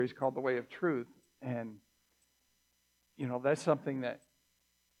series called The Way of Truth. And, that's something that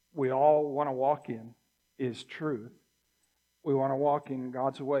we all want to walk in, is truth. We want to walk in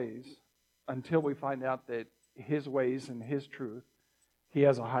God's ways until we find out that His ways and His truth, He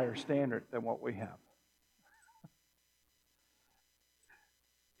has a higher standard than what we have.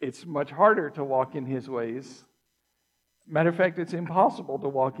 It's much harder to walk in His ways. Matter of fact, it's impossible to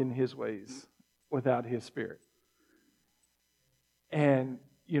walk in His ways without His Spirit. And,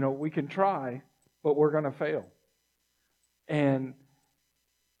 we can try, but we're going to fail. And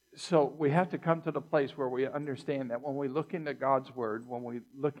so we have to come to the place where we understand that when we look into God's Word, when we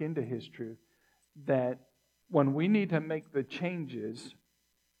look into His truth, that when we need to make the changes,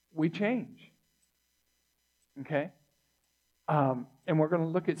 we change. Okay? And we're going to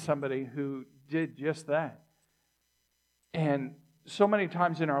look at somebody who did just that. And so many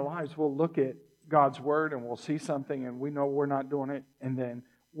times in our lives, we'll look at God's Word and we'll see something and we know we're not doing it, and then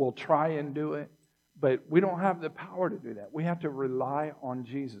we'll try and do it, but we don't have the power to do that. We have to rely on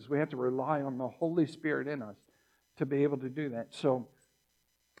Jesus. We have to rely on the Holy Spirit in us to be able to do that. So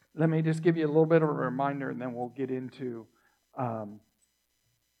let me just give you a little bit of a reminder, and then we'll get into the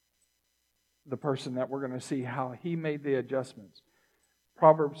person that we're going to see how he made the adjustments.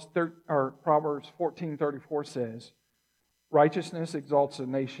 Proverbs 14:34 says, "Righteousness exalts a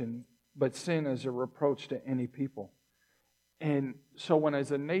nation, but sin is a reproach to any people." And so when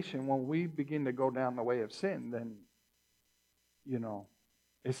as a nation, when we begin to go down the way of sin, then,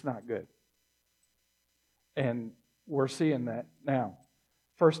 it's not good. And we're seeing that now.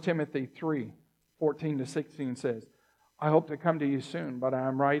 1 Timothy 3:14-16 says, "I hope to come to you soon, but I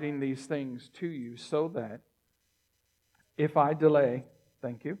am writing these things to you so that if I delay,"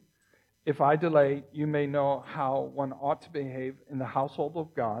 thank you, "if I delay, you may know how one ought to behave in the household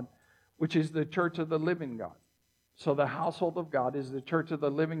of God, which is the church of the living God." So the household of God is the church of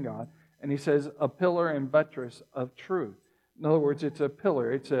the living God. And he says, "a pillar and buttress of truth." In other words, it's a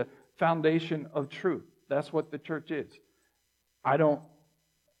pillar. It's a foundation of truth. That's what the church is. I don't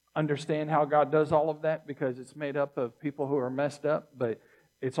understand how God does all of that, because it's made up of people who are messed up, but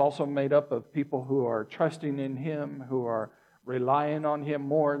it's also made up of people who are trusting in Him, who are relying on Him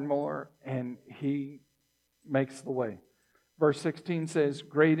more and more, and He makes the way. Verse 16 says,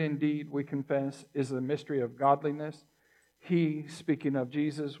 "Great indeed, we confess, is the mystery of godliness. He," speaking of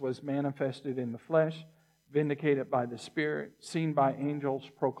Jesus, "was manifested in the flesh, vindicated by the Spirit, seen by angels,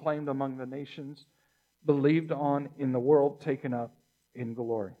 proclaimed among the nations, believed on in the world, taken up in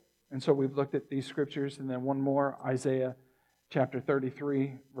glory." And so we've looked at these scriptures, and then one more, Isaiah chapter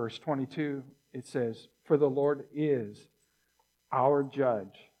 33, verse 22. It says, "For the Lord is our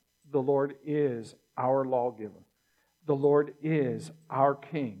judge. The Lord is our lawgiver. The Lord is our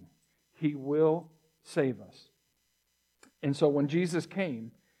King. He will save us." And so when Jesus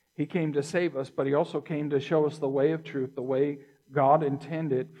came, He came to save us, but He also came to show us the way of truth, the way God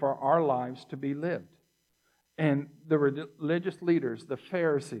intended for our lives to be lived. And the religious leaders, the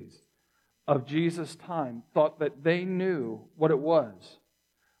Pharisees of Jesus' time, thought that they knew what it was,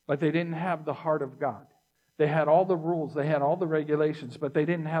 but they didn't have the heart of God. They had all the rules, they had all the regulations, but they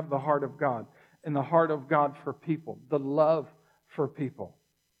didn't have the heart of God. And the heart of God for people, the love for people,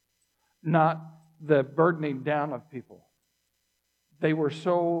 not the burdening down of people. They were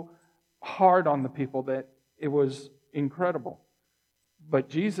so hard on the people that it was incredible. But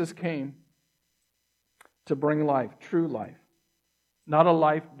Jesus came to bring life, true life. Not a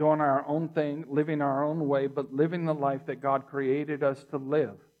life doing our own thing, living our own way, but living the life that God created us to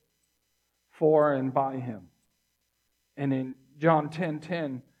live for and by Him. And in John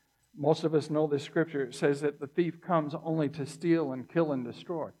 10:10, most of us know this scripture. It says that the thief comes only to steal and kill and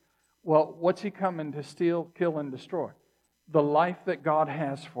destroy. Well, what's he coming to steal, kill, and destroy? The life that God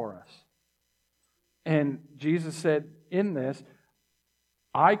has for us. And Jesus said in this,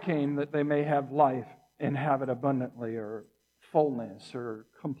 "I came that they may have life and have it abundantly," or fullness, or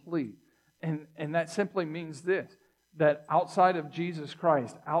complete. And that simply means this, that outside of Jesus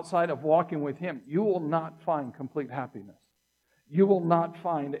Christ, outside of walking with Him, you will not find complete happiness. You will not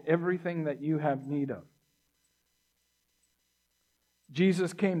find everything that you have need of.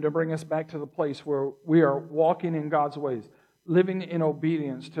 Jesus came to bring us back to the place where we are walking in God's ways, living in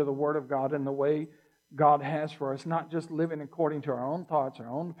obedience to the Word of God and the way God has for us, not just living according to our own thoughts, our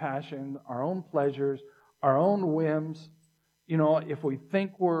own passion, our own pleasures, our own whims. If we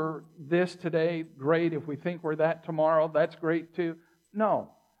think we're this today, great. If we think we're that tomorrow, that's great too.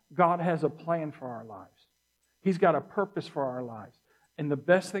 No, God has a plan for our lives. He's got a purpose for our lives. And the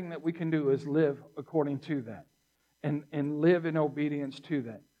best thing that we can do is live according to that and live in obedience to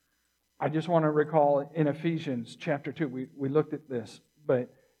that. I just want to recall in Ephesians chapter 2, we looked at this,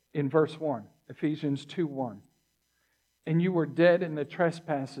 but in verse 1, Ephesians 2:1. And you were dead in the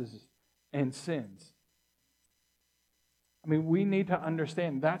trespasses and sins. I mean, we need to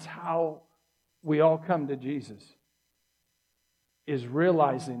understand that's how we all come to Jesus, is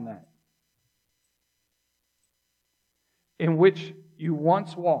realizing that. In which you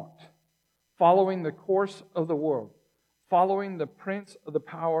once walked, following the course of the world, following the prince of the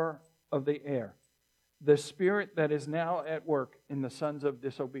power of the air, the spirit that is now at work in the sons of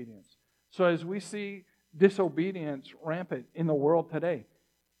disobedience. So as we see disobedience rampant in the world today,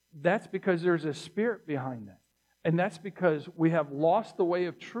 that's because there's a spirit behind that. And that's because we have lost the way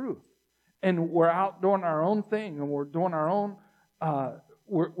of truth. And we're out doing our own thing, and we're doing our own,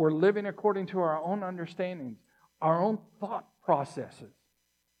 we're living according to our own understandings, our own thought processes.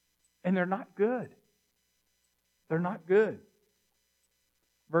 And they're not good. They're not good.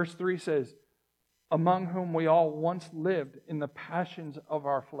 Verse 3 says, among whom we all once lived in the passions of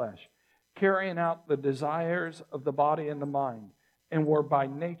our flesh, carrying out the desires of the body and the mind, and were by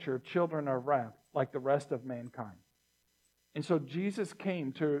nature children of wrath, like the rest of mankind. And so Jesus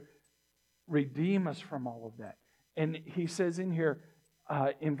came to redeem us from all of that. And he says in here,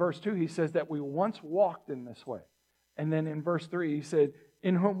 in verse 2, he says that we once walked in this way. And then in verse 3, he said,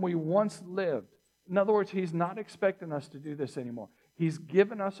 in whom we once lived. In other words, he's not expecting us to do this anymore. He's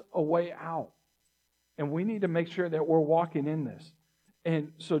given us a way out. And we need to make sure that we're walking in this.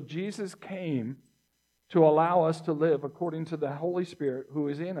 And so Jesus came to allow us to live according to the Holy Spirit who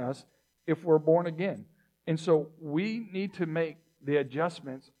is in us if we're born again. And so we need to make the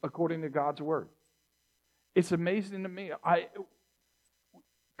adjustments according to God's Word. It's amazing to me. I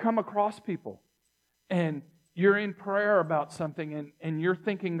come across people and you're in prayer about something and you're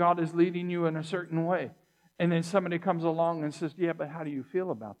thinking God is leading you in a certain way. And then somebody comes along and says, yeah, but how do you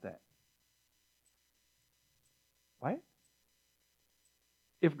feel about that? What?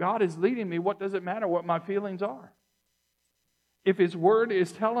 If God is leading me, what does it matter what my feelings are? If His Word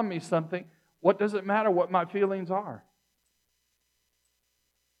is telling me something, what does it matter what my feelings are?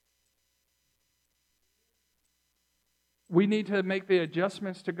 We need to make the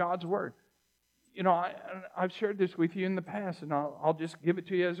adjustments to God's Word. You know, I've shared this with you in the past, and I'll just give it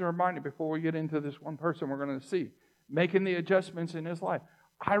to you as a reminder before we get into this one person we're going to see, making the adjustments in his life.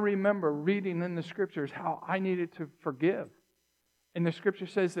 I remember reading in the Scriptures how I needed to forgive. And the Scripture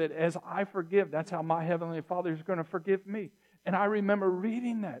says that as I forgive, that's how my Heavenly Father is going to forgive me. And I remember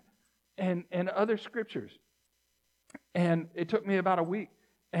reading that and other Scriptures. And it took me about a week.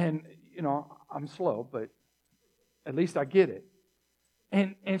 And, you know, I'm slow, but at least I get it.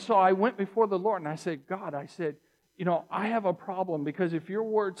 And so I went before the Lord and I said, God, I said, you know, I have a problem because if your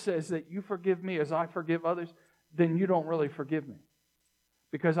word says that you forgive me as I forgive others, then you don't really forgive me.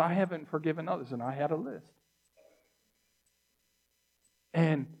 Because I haven't forgiven others, and I had a list.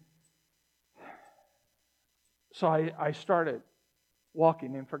 And so I started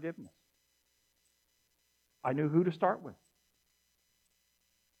walking in forgiveness. I knew who to start with.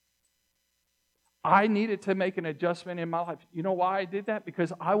 I needed to make an adjustment in my life. You know why I did that?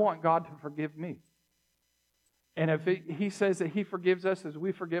 Because I want God to forgive me. And if He says that He forgives us as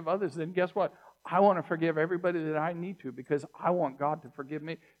we forgive others, then guess what? I want to forgive everybody that I need to because I want God to forgive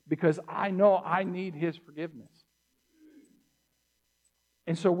me because I know I need His forgiveness.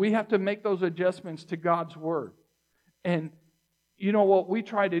 And so we have to make those adjustments to God's Word. And you know what we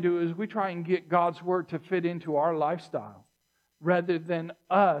try to do is we try and get God's Word to fit into our lifestyle rather than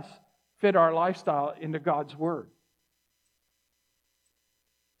us fit our lifestyle into God's Word.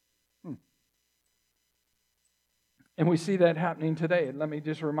 And we see that happening today. And let me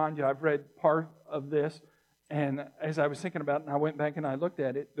just remind you, I've read part of this, and as I was thinking about it, and I went back and I looked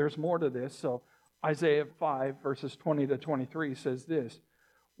at it, there's more to this. So Isaiah 5, verses 20 to 23 says this,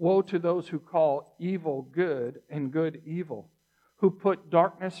 woe to those who call evil good and good evil, who put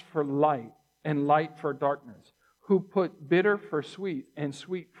darkness for light and light for darkness, who put bitter for sweet and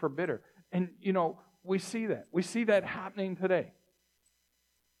sweet for bitter. And, you know, we see that. We see that happening today.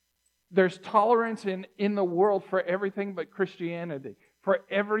 There's tolerance in the world for everything but Christianity, for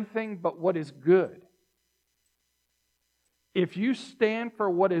everything but what is good. If you stand for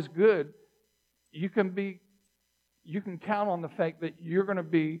what is good, you can count on the fact that you're going to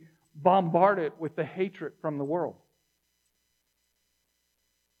be bombarded with the hatred from the world.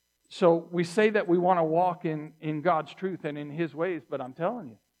 So we say that we want to walk in God's truth and in His ways, but I'm telling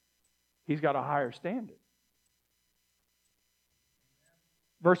you, He's got a higher standard.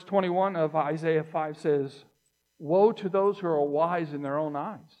 Verse 21 of Isaiah 5 says, woe to those who are wise in their own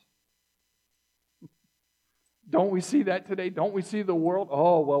eyes. Don't we see that today? Don't we see the world?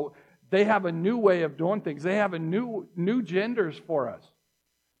 Oh, well, they have a new way of doing things. They have a new genders for us.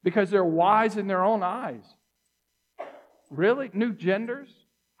 because they're wise in their own eyes. Really? New genders?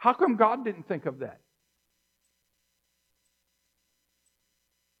 How come God didn't think of that?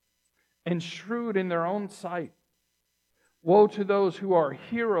 And shrewd in their own sight. Woe to those who are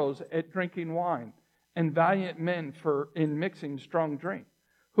heroes at drinking wine, and valiant men in mixing strong drink,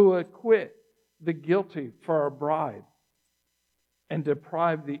 who acquit the guilty for a bribe, and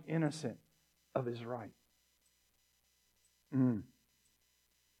deprive the innocent of his right.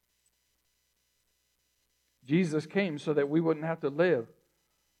 Jesus came so that we wouldn't have to live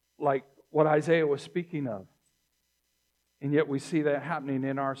like what Isaiah was speaking of. And yet we see that happening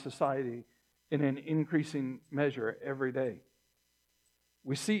in our society in an increasing measure every day.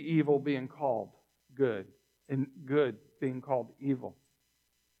 We see evil being called good, and good being called evil.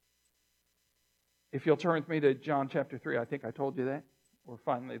 If you'll turn with me to John chapter 3, I think I told you that. We're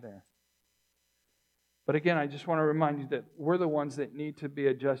finally there. But again, I just want to remind you that we're the ones that need to be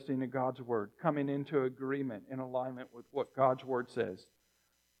adjusting to God's Word, coming into agreement and alignment with what God's Word says,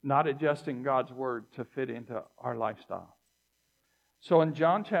 not adjusting God's Word to fit into our lifestyle. So in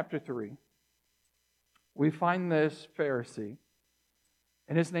John chapter 3, we find this Pharisee,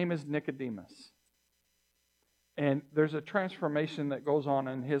 and his name is Nicodemus. And there's a transformation that goes on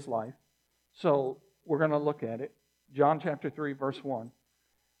in his life. So we're going to look at it. John chapter 3, verse 1.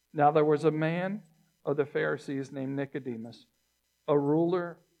 Now there was a man of the Pharisees named Nicodemus, a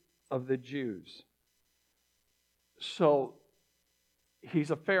ruler of the Jews. So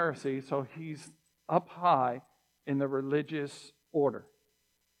he's a Pharisee, so he's up high in the religious order.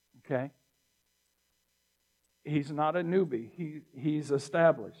 Okay? He's not a newbie. He's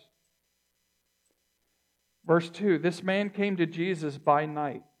established. Verse 2, this man came to Jesus by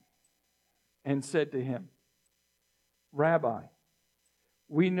night and said to him, Rabbi,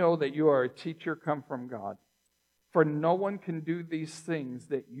 we know that you are a teacher come from God, for no one can do these things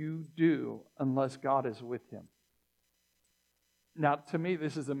that you do unless God is with him. Now, to me,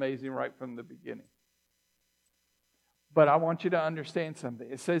 this is amazing right from the beginning. But I want you to understand something.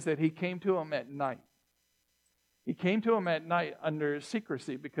 It says that he came to him at night. He came to him at night under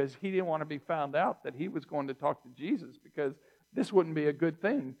secrecy because he didn't want to be found out that he was going to talk to Jesus, because this wouldn't be a good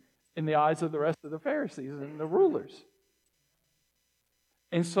thing in the eyes of the rest of the Pharisees and the rulers.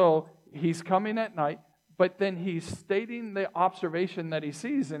 And so he's coming at night, but then he's stating the observation that he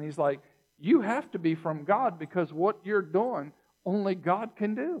sees, and he's like, you have to be from God, because what you're doing, only God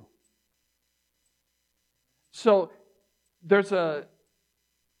can do. So there's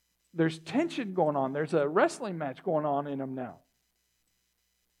tension going on. There's a wrestling match going on in him now.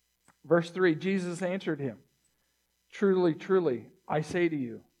 Verse 3, Jesus answered him, truly, truly, I say to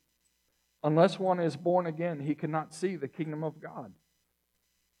you, unless one is born again, he cannot see the kingdom of God.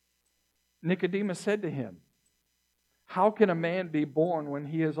 Nicodemus said to him, how can a man be born when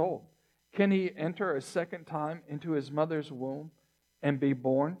he is old? Can he enter a second time into his mother's womb and be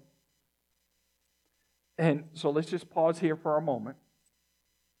born? And so let's just pause here for a moment.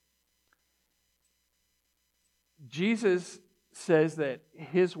 Jesus says that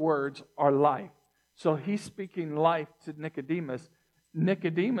his words are life. So he's speaking life to Nicodemus.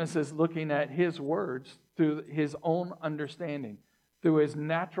 Nicodemus is looking at his words through his own understanding, through his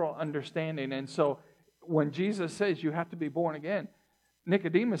natural understanding. And so when Jesus says you have to be born again,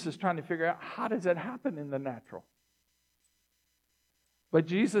 Nicodemus is trying to figure out, how does that happen in the natural? But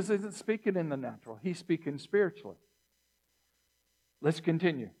Jesus isn't speaking in the natural. He's speaking spiritually. Let's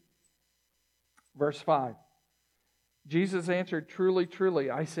continue. Verse 5. Jesus answered, truly, truly,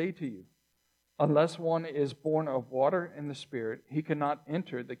 I say to you, unless one is born of water and the Spirit, he cannot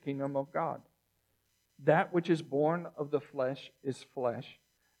enter the kingdom of God. That which is born of the flesh is flesh,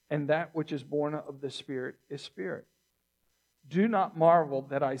 and that which is born of the Spirit is spirit. Do not marvel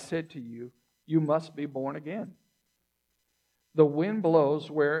that I said to you, you must be born again. The wind blows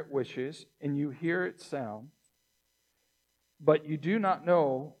where it wishes, and you hear its sound, but you do not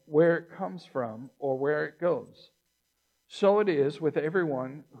know where it comes from or where it goes. So it is with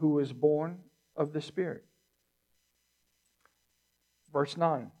everyone who is born of the Spirit. Verse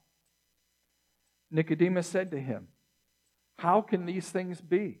 9. Nicodemus said to him, how can these things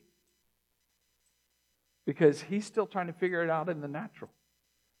be? Because he's still trying to figure it out in the natural.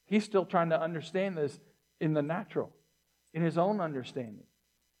 He's still trying to understand this in the natural, in his own understanding.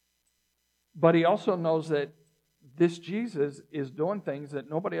 But he also knows that this Jesus is doing things that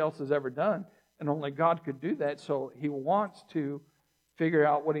nobody else has ever done, and only God could do that, so he wants to figure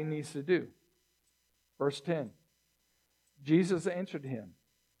out what he needs to do. Verse 10. Jesus answered him,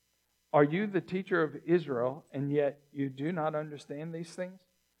 are you the teacher of Israel, and yet you do not understand these things?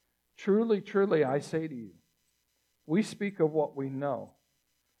 Truly, truly, I say to you, we speak of what we know,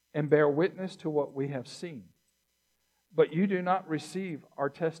 and bear witness to what we have seen. But you do not receive our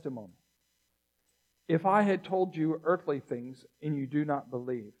testimony. If I had told you earthly things and you do not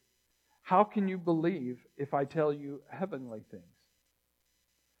believe, how can you believe if I tell you heavenly things?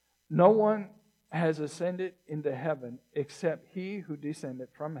 No one has ascended into heaven except he who descended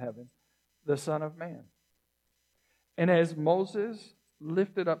from heaven, the Son of Man. And as Moses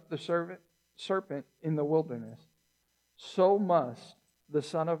lifted up the serpent in the wilderness, so must the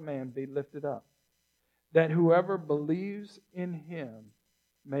Son of Man be lifted up, that whoever believes in him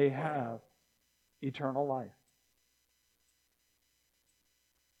may have eternal life.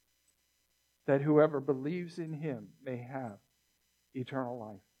 That whoever believes in him may have eternal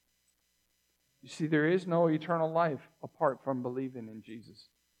life. You see, there is no eternal life apart from believing in Jesus.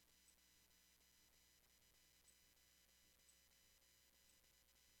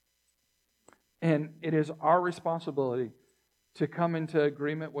 And it is our responsibility to come into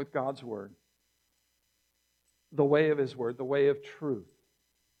agreement with God's Word, the way of His Word, the way of truth.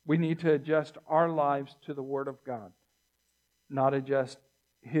 We need to adjust our lives to the Word of God, not adjust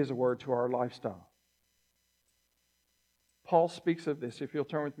His Word to our lifestyle. Paul speaks of this. If you'll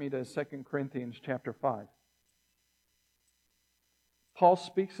turn with me to 2 Corinthians chapter 5. Paul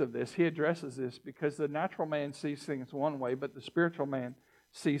speaks of this. He addresses this because the natural man sees things one way, but the spiritual man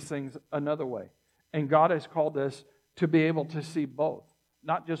sees things another way. And God has called us to be able to see both.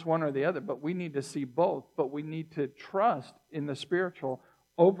 Not just one or the other, but we need to see both. But we need to trust in the spiritual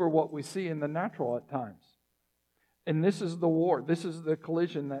over what we see in the natural at times. And this is the war. This is the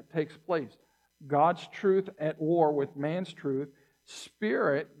collision that takes place. God's truth at war with man's truth.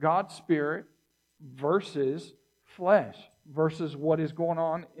 Spirit, God's Spirit, versus flesh, versus what is going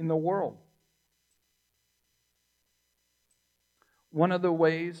on in the world. One of the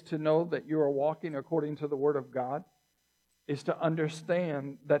ways to know that you are walking according to the Word of God is to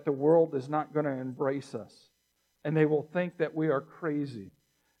understand that the world is not going to embrace us. And they will think that we are crazy.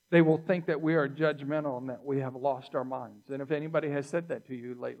 They will think that we are judgmental and that we have lost our minds. And if anybody has said that to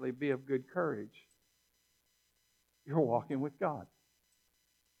you lately, be of good courage. You're walking with God.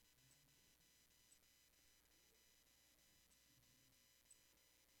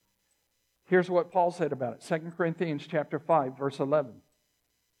 Here's what Paul said about it. 2 Corinthians chapter 5, verse 11.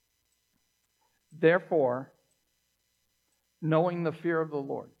 Therefore, knowing the fear of the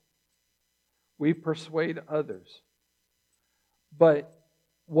Lord, we persuade others. But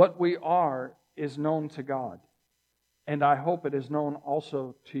what we are is known to God. And I hope it is known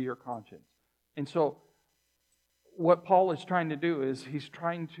also to your conscience. And so, what Paul is trying to do is he's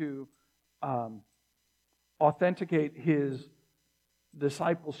trying to authenticate his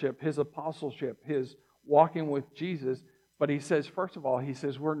discipleship, his apostleship, his walking with Jesus. But he says, first of all, he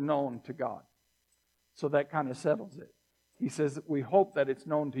says, we're known to God. So that kind of settles it. He says, we hope that it's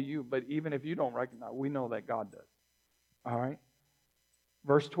known to you, but even if you don't recognize, we know that God does. All right?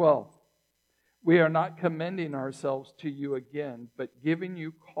 Verse 12. We are not commending ourselves to you again, but giving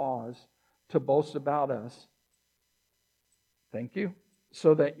you cause to boast about us. Thank you.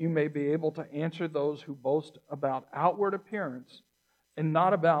 So that you may be able to answer those who boast about outward appearance and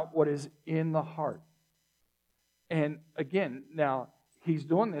not about what is in the heart. And again, now, he's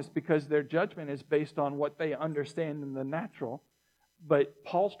doing this because their judgment is based on what they understand in the natural. But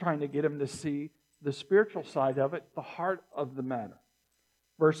Paul's trying to get them to see the spiritual side of it, the heart of the matter.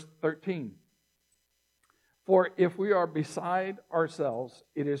 Verse 13. For if we are beside ourselves,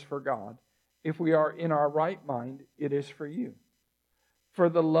 it is for God. If we are in our right mind, it is for you. For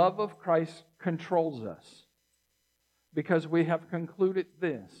the love of Christ controls us, because we have concluded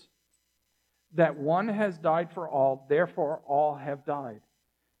this, that one has died for all, therefore all have died.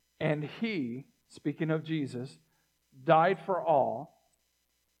 And He, speaking of Jesus, died for all,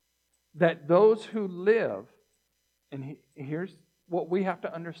 that those who live, and here's what we have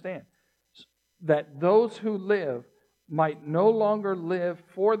to understand, that those who live might no longer live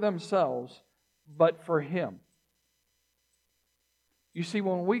for themselves, but for Him. You see,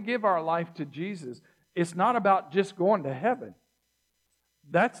 when we give our life to Jesus, it's not about just going to heaven.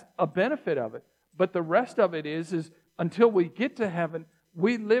 That's a benefit of it. But the rest of it is until we get to heaven,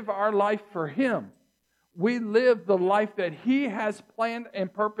 we live our life for Him. We live the life that He has planned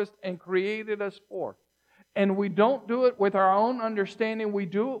and purposed and created us for. And we don't do it with our own understanding. We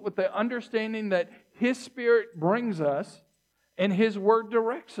do it with the understanding that His Spirit brings us and His Word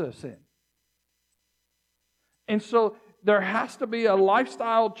directs us in. And so there has to be a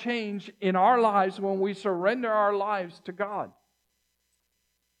lifestyle change in our lives when we surrender our lives to God.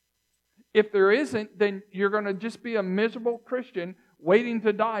 If there isn't, then you're going to just be a miserable Christian waiting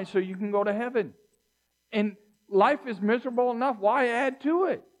to die so you can go to heaven. And life is miserable enough. Why add to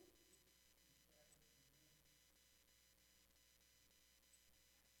it?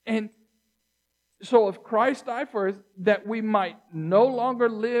 And so if Christ died for us, that we might no longer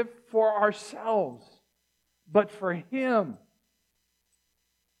live for ourselves, but for Him,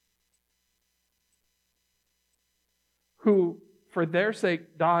 who for their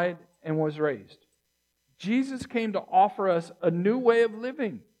sake died and was raised. Jesus came to offer us a new way of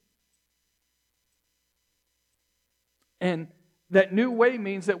living. And that new way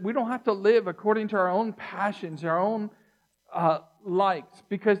means that we don't have to live according to our own passions, our own likes,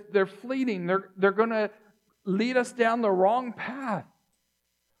 because they're fleeting. They're going to lead us down the wrong path.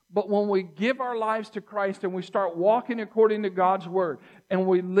 But when we give our lives to Christ and we start walking according to God's Word, and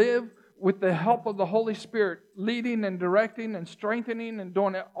we live with the help of the Holy Spirit, leading and directing and strengthening and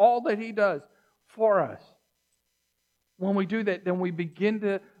doing all that He does for us, when we do that, then we begin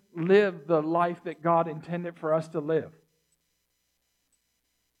to live the life that God intended for us to live.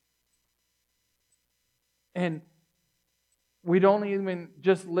 And we don't even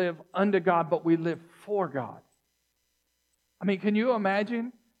just live unto God, but we live for God. I mean, can you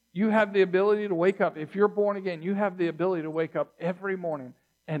imagine? You have the ability to wake up. If you're born again, you have the ability to wake up every morning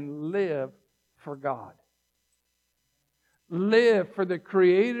and live for God. Live for the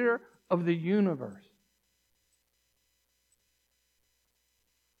Creator of the universe.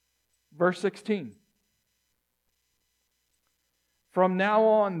 Verse 16. From now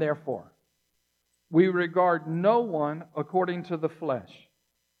on, therefore, we regard no one according to the flesh.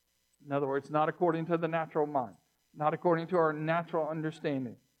 In other words, not according to the natural mind, not according to our natural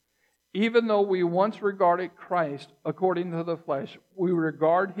understanding. Even though we once regarded Christ according to the flesh, we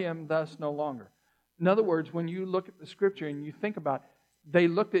regard Him thus no longer. In other words, when you look at the Scripture and you think about it, they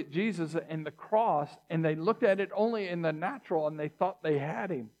looked at Jesus and the cross, and they looked at it only in the natural, and they thought they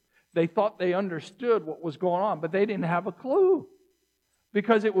had Him. They thought they understood what was going on, but they didn't have a clue.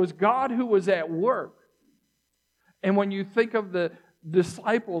 Because it was God who was at work. And when you think of the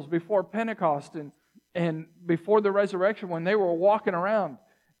disciples before Pentecost and before the resurrection, when they were walking around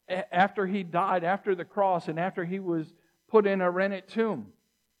after He died, after the cross, and after He was put in a rented tomb,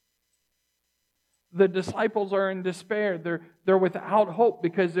 the disciples are in despair. They're without hope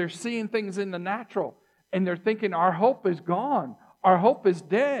because they're seeing things in the natural. And they're thinking, our hope is gone. Our hope is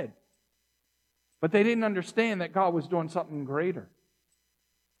dead. But they didn't understand that God was doing something greater.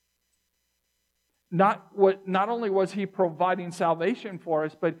 Not only was He providing salvation for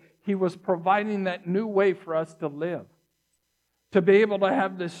us, but He was providing that new way for us to live. To be able to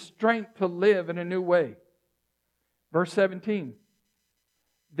have the strength to live in a new way. Verse 17.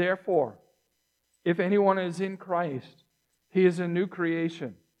 Therefore, if anyone is in Christ, he is a new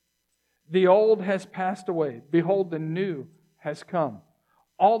creation. The old has passed away. Behold, the new has come.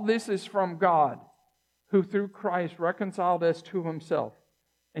 All this is from God, who through Christ reconciled us to Himself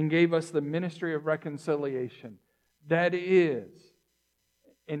and gave us the ministry of reconciliation. That is,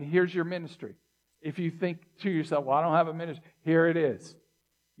 and here's your ministry. If you think to yourself, well, I don't have a ministry. Here it is.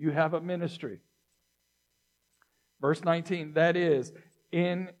 You have a ministry. Verse 19, that is,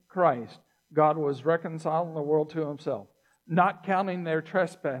 in Christ, God was reconciling the world to Himself, not counting their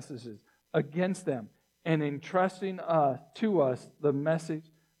trespasses against them, and entrusting to us the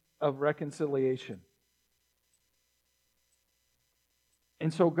message of reconciliation.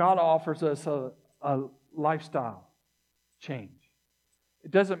 And so God offers us a lifestyle change.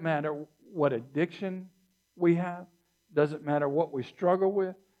 It doesn't matter what addiction we have. Doesn't matter what we struggle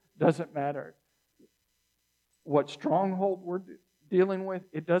with. Doesn't matter what stronghold we're dealing with.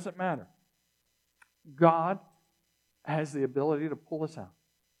 It doesn't matter. God has the ability to pull us out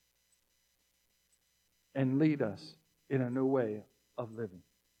and lead us in a new way of living.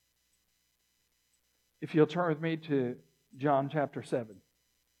 If you'll turn with me to John chapter 7.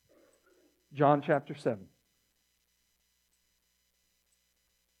 John chapter 7.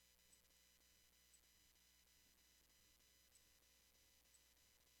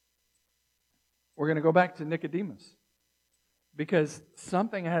 We're going to go back to Nicodemus because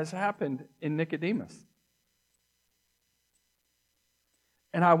something has happened in Nicodemus.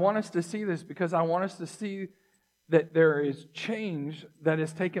 And I want us to see this because I want us to see that there is change that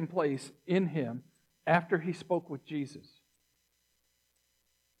has taken place in him after he spoke with Jesus.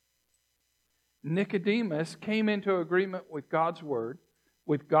 Nicodemus came into agreement with God's word,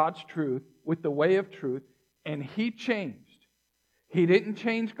 with God's truth, with the way of truth, and he changed. He didn't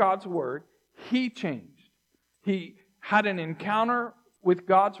change God's word. He changed. He had an encounter with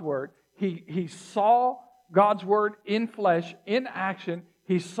God's word. He saw God's word in flesh, in action.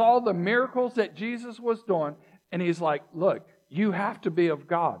 He saw the miracles that Jesus was doing, and he's like, look, you have to be of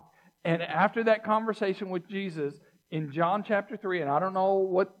God. And after that conversation with Jesus in John chapter 3, and I don't know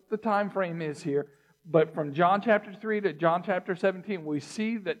what the time frame is here, But from John chapter 3 to John chapter 17, we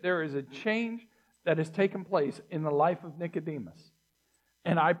see that there is a change that has taken place in the life of Nicodemus.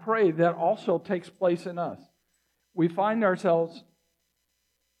 And I pray that also takes place in us. We find ourselves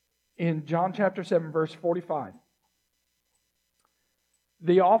in John chapter 7, verse 45.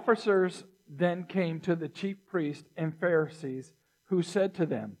 The officers then came to the chief priests and Pharisees, who said to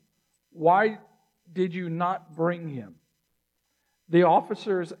them, "Why did you not bring him?" The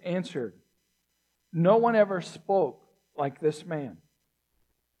officers answered, "No one ever spoke like this man."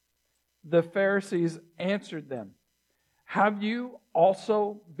 The Pharisees answered them, "Have you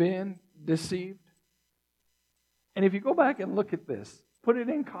also been deceived?" And if you go back and look at this, put it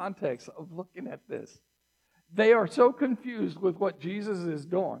in context of looking at this. They are so confused with what Jesus is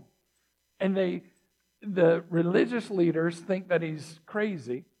doing. And the religious leaders think that he's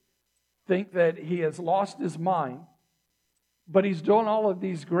crazy, think that he has lost his mind, but he's doing all of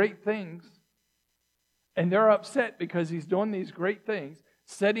these great things. And they're upset because he's doing these great things,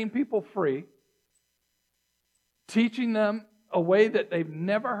 setting people free, teaching them a way that they've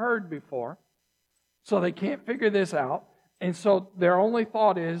never heard before. So they can't figure this out. And so their only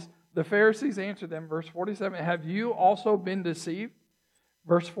thought is, the Pharisees answered them, verse 47, "Have you also been deceived?"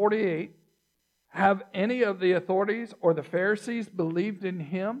 Verse 48, "Have any of the authorities or the Pharisees believed in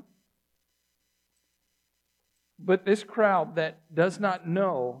him? But this crowd that does not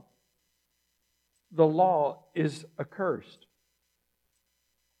know the law is accursed."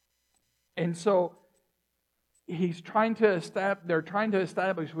 And so they're trying to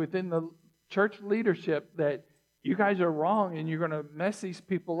establish within the church leadership that you guys are wrong and you're going to mess these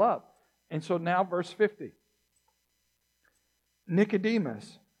people up. And so now verse 50.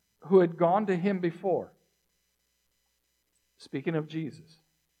 Nicodemus, who had gone to him before, speaking of Jesus,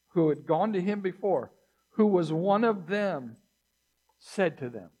 who had gone to him before, who was one of them, said to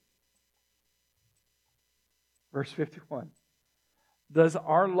them, verse 51, "Does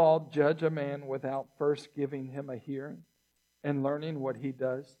our law judge a man without first giving him a hearing and learning what he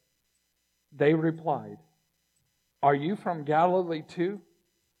does?" They replied, "Are you from Galilee too?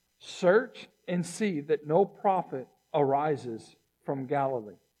 Search and see that no prophet arises from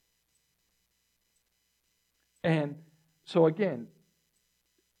Galilee." And so again,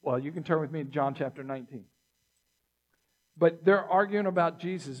 well, you can turn with me to John chapter 19. But they're arguing about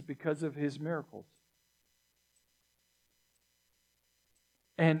Jesus because of his miracles.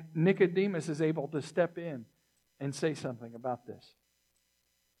 And Nicodemus is able to step in and say something about this.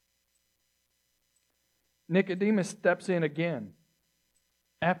 Nicodemus steps in again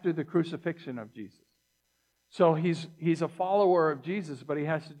after the crucifixion of Jesus. So he's a follower of Jesus, but he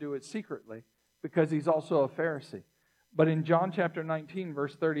has to do it secretly because he's also a Pharisee. But in John chapter 19,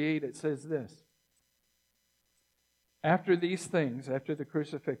 verse 38, it says this. After these things, after the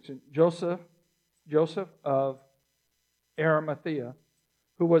crucifixion, Joseph of Arimathea,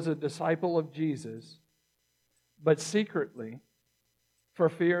 who was a disciple of Jesus, but secretly, for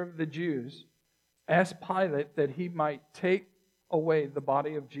fear of the Jews, asked Pilate that he might take away the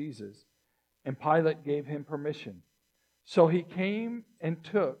body of Jesus, and Pilate gave him permission. So he came and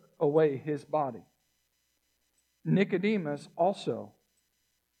took away his body. Nicodemus also,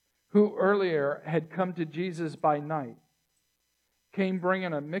 who earlier had come to Jesus by night, came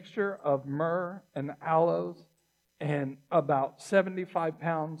bringing a mixture of myrrh and aloes and about 75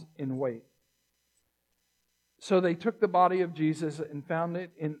 pounds in weight. So they took the body of Jesus and bound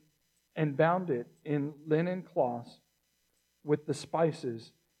it in linen cloths with the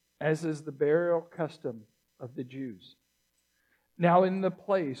spices, as is the burial custom of the Jews. Now in the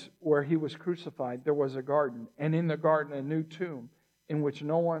place where he was crucified there was a garden, and in the garden a new tomb in which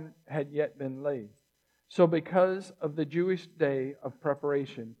no one had yet been laid. So because of the Jewish day of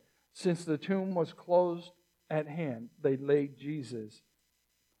preparation, since the tomb was close at hand, they laid Jesus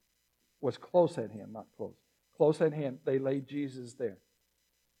there.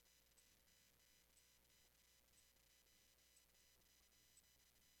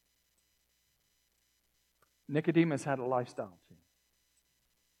 Nicodemus had a lifestyle change.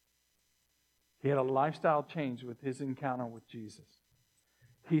 He had a lifestyle change with his encounter with Jesus.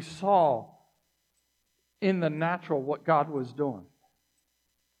 He saw in the natural what God was doing.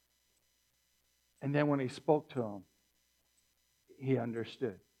 And then when he spoke to him, he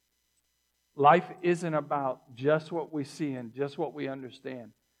understood. Life isn't about just what we see and just what we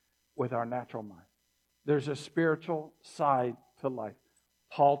understand with our natural mind. There's a spiritual side to life.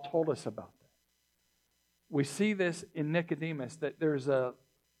 Paul told us about that. We see this in Nicodemus, that there's a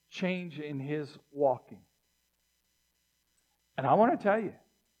change in his walking. And I want to tell you,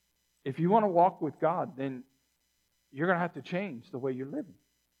 if you want to walk with God, then you're going to have to change the way you're living.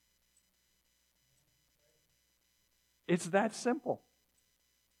 It's that simple.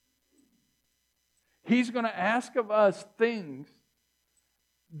 He's going to ask of us things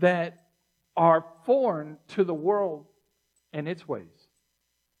that are foreign to the world and its ways.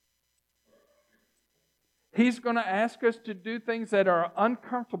 He's going to ask us to do things that are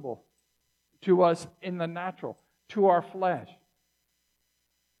uncomfortable to us in the natural, to our flesh.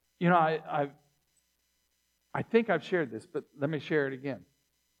 You know, I think I've shared this, but let me share it again.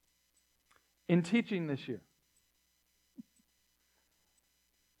 In teaching this year,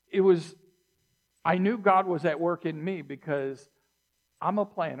 I knew God was at work in me because I'm a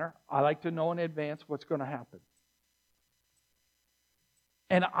planner. I like to know in advance what's going to happen.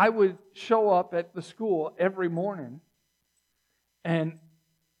 And I would show up at the school every morning, and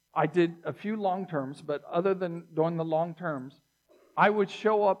I did a few long terms, but other than doing the long terms, I would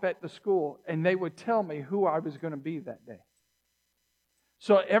show up at the school, and they would tell me who I was going to be that day.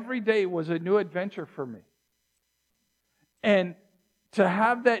 So every day was a new adventure for me. And to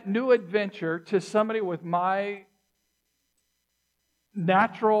have that new adventure to somebody with my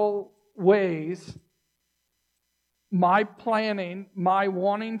natural ways, my planning, my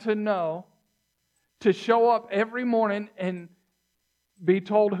wanting to know, to show up every morning and be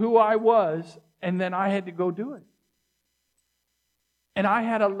told who I was, and then I had to go do it. And I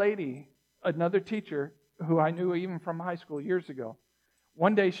had a lady, another teacher, who I knew even from high school years ago.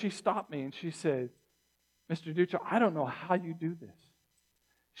 One day she stopped me and she said, Mr. Ducho, I don't know how you do this.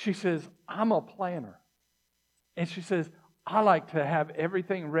 She says, I'm a planner. And she says, I like to have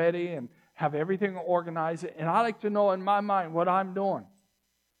everything ready and have everything organized. And I like to know in my mind what I'm doing.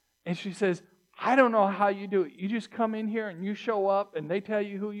 And she says, I don't know how you do it. You just come in here and you show up and they tell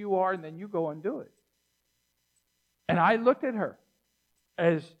you who you are and then you go and do it. And I looked at her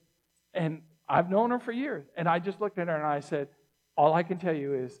and I've known her for years. And I just looked at her and I said, all I can tell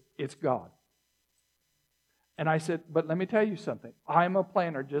you is it's God. And I said, but let me tell you something. I'm a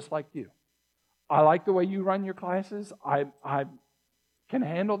planner just like you. I like the way you run your classes. I can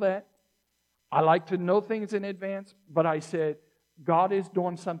handle that. I like to know things in advance. But I said, God is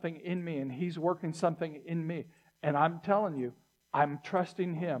doing something in me and He's working something in me. And I'm telling you, I'm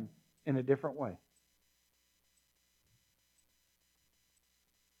trusting Him in a different way.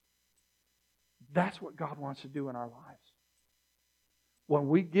 That's what God wants to do in our lives. When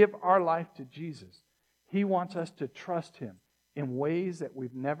we give our life to Jesus, He wants us to trust Him in ways that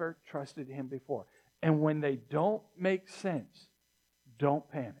we've never trusted Him before. And when they don't make sense, don't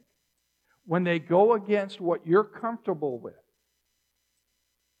panic. When they go against what you're comfortable with,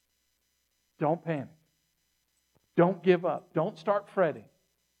 don't panic. Don't give up. Don't start fretting.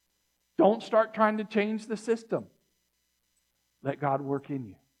 Don't start trying to change the system. Let God work in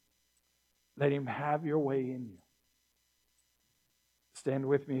you. Let Him have your way in you. Stand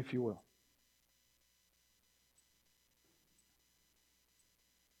with me if you will.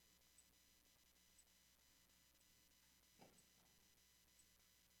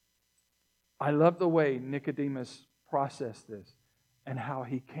 I love the way Nicodemus processed this and how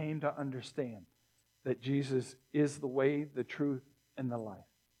he came to understand that Jesus is the way, the truth, and the life.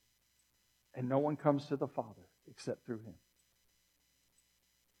 And no one comes to the Father except through Him.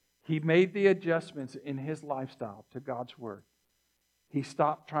 He made the adjustments in his lifestyle to God's Word. He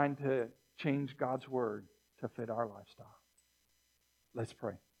stopped trying to change God's Word to fit our lifestyle. Let's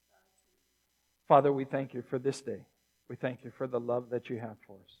pray. Father, we thank You for this day. We thank You for the love that You have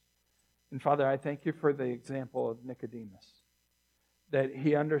for us. And Father, I thank You for the example of Nicodemus, that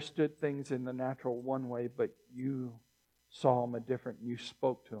he understood things in the natural one way, but You saw him a different, You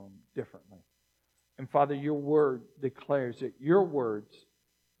spoke to him differently. And Father, Your Word declares that Your words,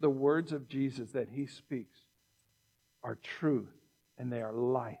 the words of Jesus that He speaks, are truth and they are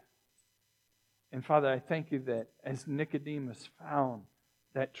life. And Father, I thank You that as Nicodemus found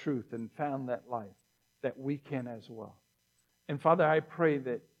that truth and found that life, that we can as well. And Father, I pray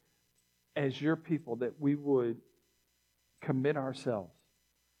that as Your people, that we would commit ourselves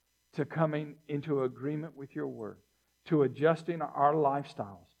to coming into agreement with Your Word, to adjusting our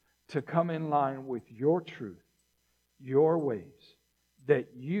lifestyles, to come in line with Your truth, Your ways, that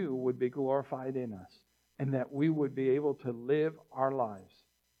You would be glorified in us, and that we would be able to live our lives,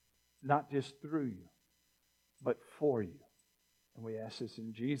 not just through You, but for You. And we ask this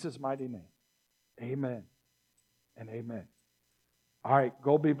in Jesus' mighty name. Amen and amen. All right,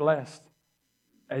 go be blessed.